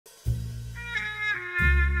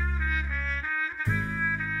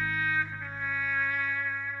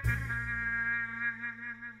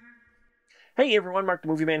Hey everyone, Mark the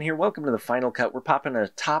Movie Man here. Welcome to the Final Cut. We're popping a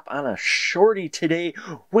top on a shorty today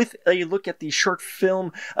with a look at the short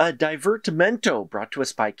film Divertimento, brought to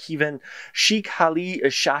us by Kevin Sheikh Ali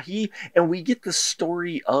Shahi. And we get the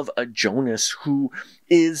story of a Jonas who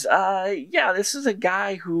is, this is a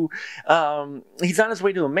guy who, he's on his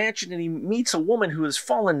way to a mansion and he meets a woman who has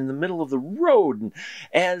fallen in the middle of the road. And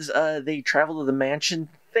as they travel to the mansion,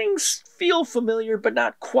 things feel familiar, but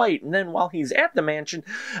not quite. And then while he's at the mansion,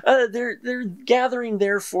 they're gathering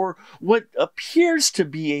there for what appears to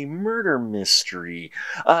be a murder mystery.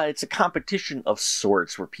 It's a competition of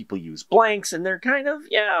sorts where people use blanks, and they're kind of,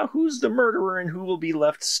 who's the murderer and who will be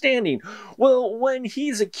left standing? Well, when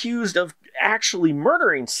he's accused of actually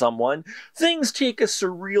murdering someone, things take a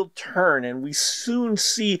surreal turn, and we soon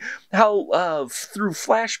see how, through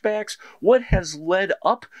flashbacks, what has led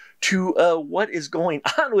up to what is going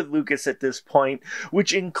on with Lucas at this point,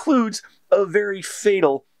 which includes a very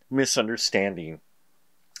fatal misunderstanding.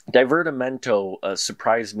 Divertimento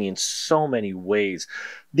surprised me in so many ways,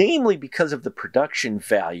 namely because of the production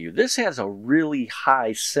value. This has a really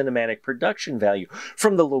high cinematic production value,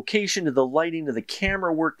 from the location to the lighting to the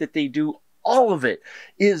camera work that they do. All of it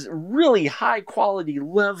is really high quality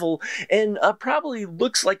level and probably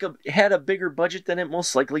looks like it had a bigger budget than it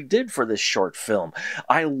most likely did for this short film.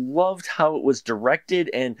 I loved how it was directed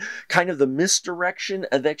and kind of the misdirection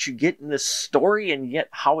that you get in this story, and yet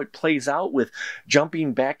how it plays out with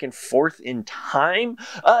jumping back and forth in time.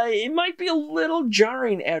 It might be a little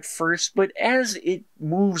jarring at first, but as it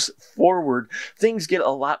moves forward, things get a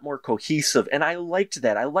lot more cohesive, and I liked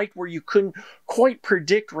that. I liked where you couldn't quite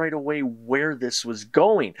predict right away where this was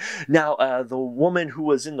going. Now, the woman who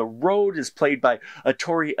was in the road is played by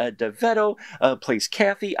Tori DeVetto, plays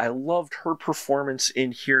Kathy. I loved her performance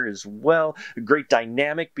in here as well. A great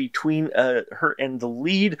dynamic between her and the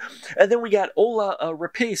lead. And then we got Ola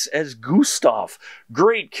Rapace as Gustav.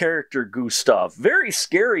 Great character, Gustav. Very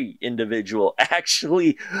scary individual,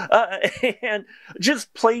 actually. And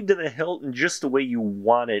just played to the hilt in just the way you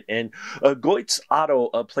want it. And Goetz Otto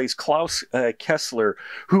plays Klaus Kessler,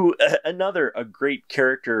 who another great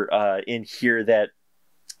character in here that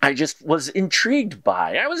I just was intrigued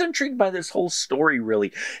by. I was intrigued by this whole story, really.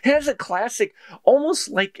 It has a classic, almost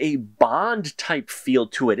like a Bond type feel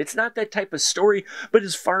to it. It's not that type of story, but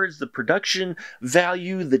as far as the production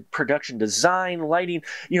value, the production design, lighting,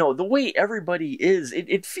 the way everybody is,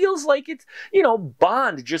 it feels like it's,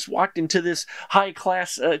 Bond just walked into this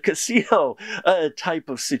high-class casino type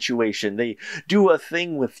of situation. They do a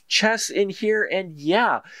thing with chess in here, and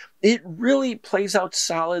it really plays out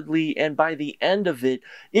solidly, and by the end of it,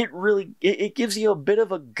 it gives you a bit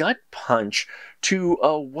of a gut punch to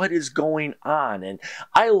what is going on, and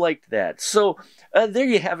I liked that. So there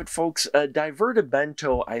you have it, folks.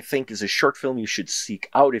 Divertimento, I think, is a short film you should seek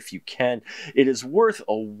out if you can. It is worth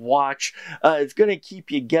a watch. It's going to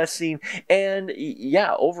keep you guessing, and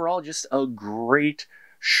overall, just a great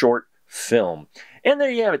short film. And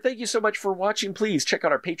there you have it. Thank you so much for watching. Please check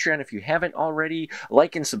out our Patreon if you haven't already.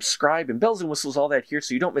 Like and subscribe, and bells and whistles, all that here,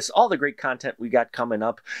 so you don't miss all the great content we got coming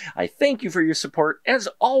up. I thank you for your support. As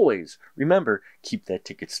always, remember, keep that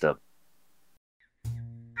ticket stub.